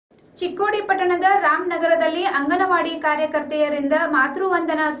ಚಿಕ್ಕೋಡಿ ಪಟ್ಟಣದ ರಾಮನಗರದಲ್ಲಿ ಅಂಗನವಾಡಿ ಕಾರ್ಯಕರ್ತೆಯರಿಂದ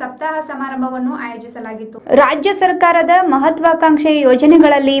ಮಾತೃವಂದನಾ ಸಪ್ತಾಹ ಸಮಾರಂಭವನ್ನು ಆಯೋಜಿಸಲಾಗಿತ್ತು. ರಾಜ್ಯ ಸರ್ಕಾರದ ಮಹತ್ವಾಕಾಂಕ್ಷೆ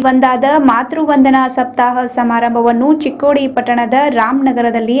ಯೋಜನೆಗಳಲ್ಲಿ ಒಂದಾದ ಮಾತೃವಂದನಾ ಸಪ್ತಾಹ ಸಮಾರಂಭವನ್ನು ಚಿಕ್ಕೋಡಿ ಪಟ್ಟಣದ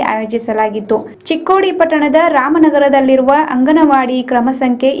ರಾಮನಗರದಲ್ಲಿ ಆಯೋಜಿಸಲಾಗಿತ್ತು. ಚಿಕ್ಕೋಡಿ ಪಟ್ಟಣದ ರಾಮನಗರದಲ್ಲಿರುವ ಅಂಗನವಾಡಿ ಕ್ರಮ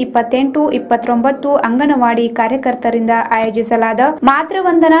ಸಂಖ್ಯೆ 28, 29 ಅಂಗನವಾಡಿ ಕಾರ್ಯಕರ್ತರಿಂದ ಆಯೋಜಿಸಲಾದ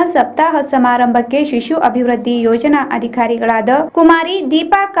ಮಾತೃವಂದನಾ ಸಪ್ತಾಹ ಸಮಾರಂಭಕ್ಕೆ ಶಿಶು ಅಭಿವೃದ್ಧಿ ಯೋಜನಾ ಅಧಿಕಾರಿಗಳಾದ ಕುಮಾರಿ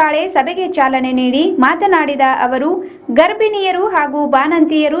ದೀಪಾ ಕಾಳೆ ಸಭೆಗೆ ಚಾಲನೆ ನೀಡಿ ಮಾತನಾಡಿದ ಅವರು, ಗರ್ಭಿಣಿಯರು ಹಾಗೂ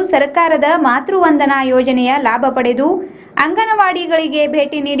ಬಾಣಂತಿಯರು ಸರ್ಕಾರದ ಮಾತೃವಂದನಾ ಯೋಜನೆಯ ಲಾಭ ಪಡೆದು ಅಂಗನವಾಡಿಗಳಿಗೆ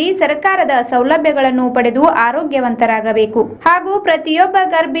ಭೇಟಿ ನೀಡಿ ಸರ್ಕಾರದ ಸೌಲಭ್ಯಗಳನ್ನು ಪಡೆದು ಆರೋಗ್ಯವಂತರಾಗಬೇಕು ಹಾಗೂ ಪ್ರತಿಯೊಬ್ಬ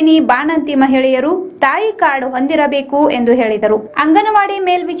ಗರ್ಭಿಣಿ ಬಾಣಂತಿ ಮಹಿಳೆಯರು ತಾಯಿ ಕಾರ್ಡ್ ಹೊಂದಿರಬೇಕು ಎಂದು ಹೇಳಿದರು. ಅಂಗನವಾಡಿ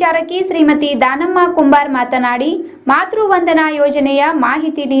ಮೇಲ್ವಿಚಾರಕಿ ಶ್ರೀಮತಿ ದಾನಮ್ಮ ಕುಂಬಾರ್ ಮಾತನಾಡಿ, ಮಾತೃವಂದನಾ ಯೋಜನೆಯ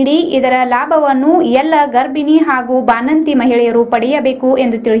ಮಾಹಿತಿ ನೀಡಿ ಇದರ ಲಾಭವನ್ನು ಎಲ್ಲ ಗರ್ಭಿಣಿ ಹಾಗೂ ಬಾಣಂತಿ ಮಹಿಳೆಯರು ಪಡೆಯಬೇಕು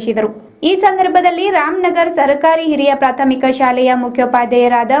ಎಂದು ತಿಳಿಸಿದರು. ಈ ಸಂದರ್ಭದಲ್ಲಿ ರಾಮನಗರ್ ಸರ್ಕಾರಿ ಹಿರಿಯ ಪ್ರಾಥಮಿಕ ಶಾಲೆಯ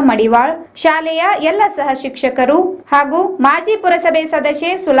ಮುಖ್ಯೋಪಾಧ್ಯಾಯರಾದ ಮಡಿವಾಳ್, ಶಾಲೆಯ ಎಲ್ಲ ಸಹ ಶಿಕ್ಷಕರು ಹಾಗೂ ಮಾಜಿ ಪುರಸಭೆ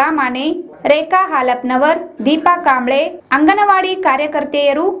ಸದಸ್ಯೆ ಸುಲಾಮಾನೆ, ರೇಖಾ ಹಾಲಪ್ನವರ್, ದೀಪಾ ಕಾಂಬ್ಳೆ, ಅಂಗನವಾಡಿ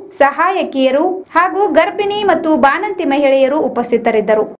ಕಾರ್ಯಕರ್ತೆಯರು, ಸಹಾಯಕಿಯರು ಹಾಗೂ ಗರ್ಭಿಣಿ ಮತ್ತು ಬಾಣಂತಿ ಮಹಿಳೆಯರು ಉಪಸ್ಥಿತರಿದ್ದರು.